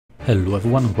Hello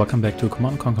everyone and welcome back to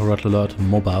Command & Conquer Red Alert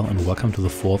Mobile and welcome to the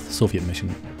 4th Soviet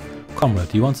mission.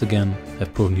 Comrade, you once again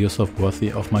have proven yourself worthy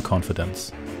of my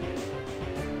confidence.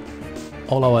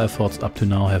 All our efforts up to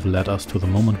now have led us to the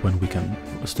moment when we can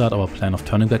start our plan of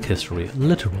turning back history,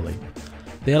 literally.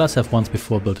 The Allies have once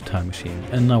before built a time machine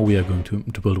and now we are going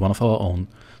to build one of our own,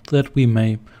 so that we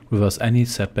may reverse any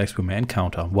setbacks we may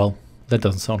encounter. Well, that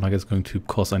doesn't sound like it's going to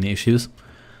cause any issues.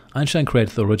 Einstein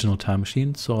created the original time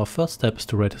machine, so our first step is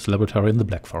to raid his laboratory in the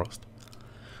Black Forest.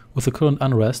 With the current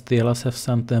unrest, the Allies have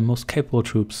sent their most capable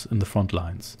troops in the front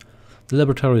lines. The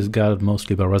laboratory is guarded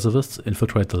mostly by reservists.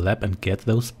 Infiltrate the lab and get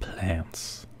those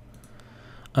plans.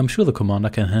 I'm sure the commander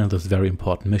can handle this very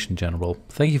important mission, General.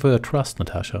 Thank you for your trust,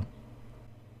 Natasha.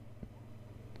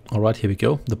 Alright, here we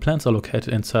go. The plans are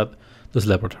located inside this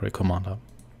laboratory, Commander.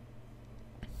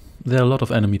 There are a lot of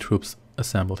enemy troops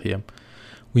assembled here.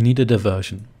 We need a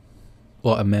diversion.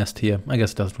 Or amassed here, I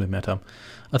guess it doesn't really matter.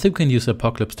 I think we can use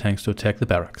Apocalypse tanks to attack the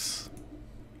barracks.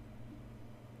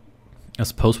 I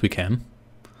suppose we can.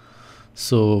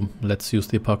 So let's use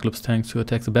the Apocalypse tanks to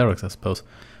attack the barracks, I suppose.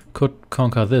 Could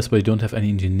conquer this, but we don't have any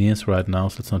engineers right now,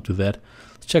 so let's not do that.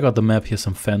 Let's check out the map. Here's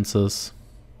some fences.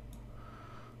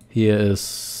 Here is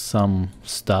some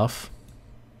stuff.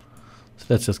 So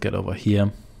let's just get over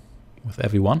here with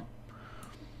everyone.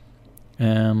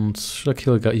 And should I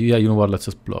kill a guy? Yeah, you know what, let's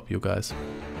just blow up you guys.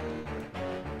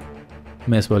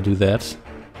 May as well do that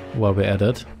while we're at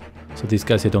it. So these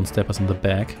guys here don't stab us in the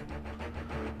back.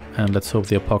 And let's hope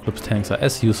the Apocalypse tanks are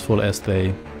as useful as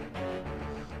they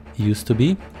used to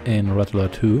be in Red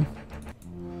Alert 2.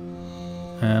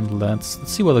 And let's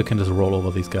see whether we can just roll over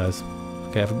these guys.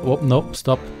 Okay, oh, no,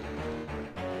 stop.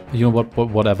 You know what,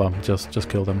 whatever, just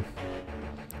kill them.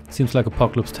 Seems like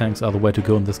Apocalypse tanks are the way to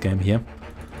go in this game here.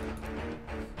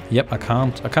 Yep, I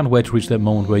can't wait to reach that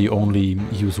moment where you only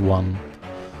use one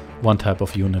type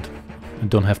of unit and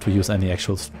don't have to use any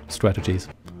actual strategies.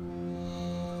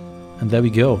 And there we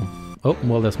go. Oh,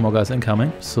 well, there's more guys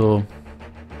incoming. So,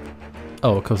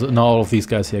 oh, because now all of these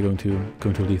guys here are going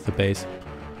to leave the base.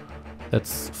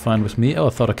 That's fine with me. Oh, I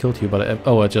thought I killed you, but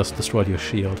I just destroyed your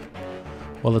shield.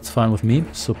 Well, that's fine with me.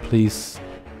 So please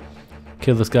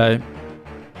kill this guy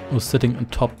who's sitting on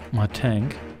top of my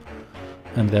tank.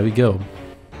 And there we go.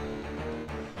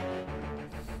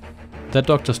 That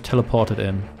dog just teleported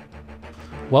in.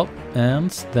 Well, and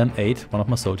then ate one of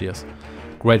my soldiers.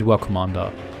 Great work,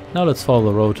 Commander. Now let's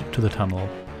follow the road to the tunnel.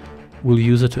 We'll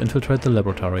use it to infiltrate the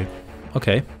laboratory.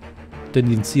 Okay. Didn't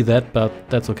even see that, but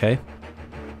that's okay.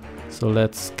 So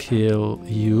let's kill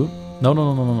you.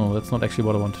 No, that's not actually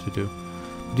what I wanted to do.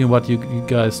 But you know what, you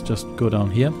guys just go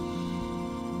down here.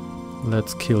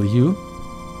 Let's kill you.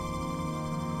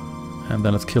 And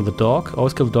then let's kill the dog.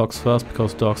 Always kill the dogs first,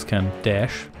 because dogs can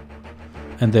dash.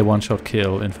 And they one-shot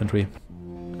kill infantry.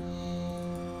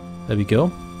 There we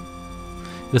go.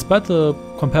 Despite the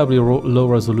comparably low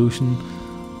resolution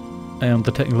and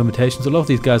the technical limitations, a lot of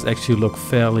these guys actually look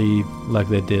fairly like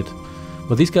they did.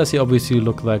 But these guys here obviously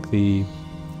look like the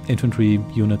infantry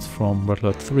units from Red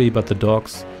Alert 3, but the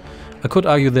dogs, I could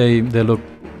argue they look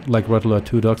like Red Alert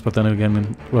 2 dogs, but then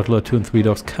again Red Alert 2 and 3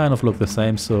 dogs kind of look the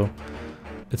same, so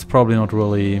it's probably not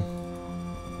really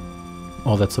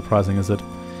all that surprising, is it?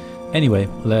 Anyway,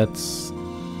 let's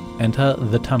enter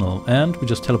the tunnel, and we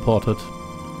just teleported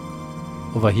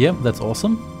over here. That's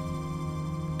awesome.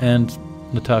 And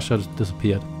Natasha just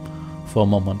disappeared for a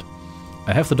moment.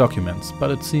 I have the documents,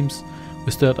 but it seems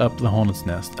we stirred up the hornet's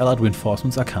nest. Allied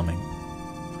reinforcements are coming.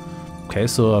 Okay,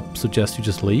 so I suggest you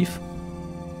just leave.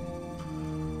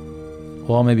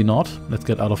 Or maybe not. Let's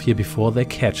get out of here before they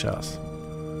catch us.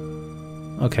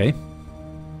 Okay.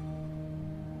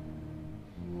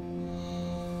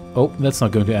 Oh, that's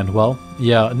not going to end well.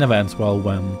 Yeah, it never ends well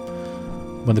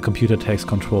when the computer takes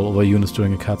control over units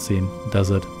during a cutscene, does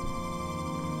it?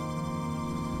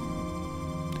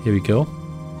 Here we go.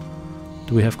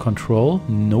 Do we have control?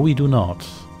 No, we do not.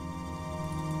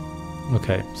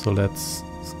 Okay, so let's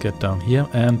get down here,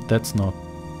 and that's not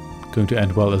going to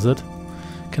end well, is it?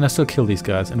 Can I still kill these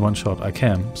guys in one shot? I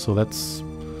can, so let's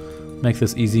make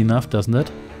this easy enough, doesn't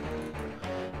it?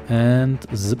 And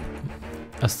zip.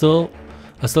 I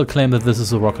still claim that this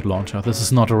is a rocket launcher. This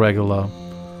is not a regular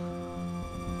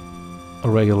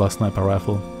sniper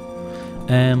rifle.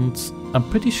 And I'm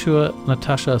pretty sure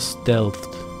Natasha is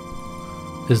stealthed,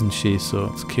 isn't she? So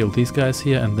let's kill these guys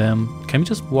here, and then can we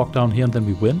just walk down here and then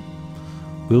we win?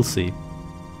 We'll see.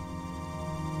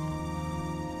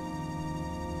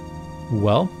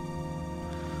 Well,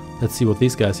 let's see what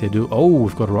these guys here do. Oh,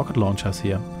 we've got rocket launchers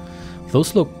here.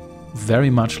 Those look very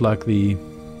much like the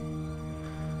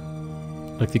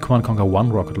like the Command Conquer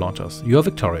 1 rocket launchers. You are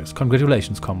victorious.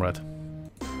 Congratulations, comrade.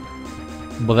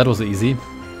 Well, that was easy.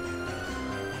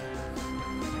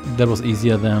 That was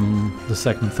easier than the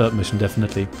second and third mission,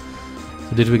 definitely.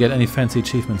 So did we get any fancy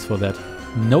achievements for that?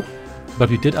 Nope. But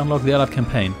we did unlock the Allied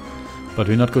campaign. But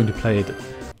we're not going to play it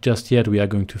just yet. We are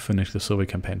going to finish the Soviet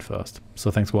campaign first. So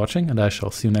thanks for watching, and I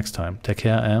shall see you next time. Take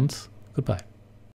care and goodbye.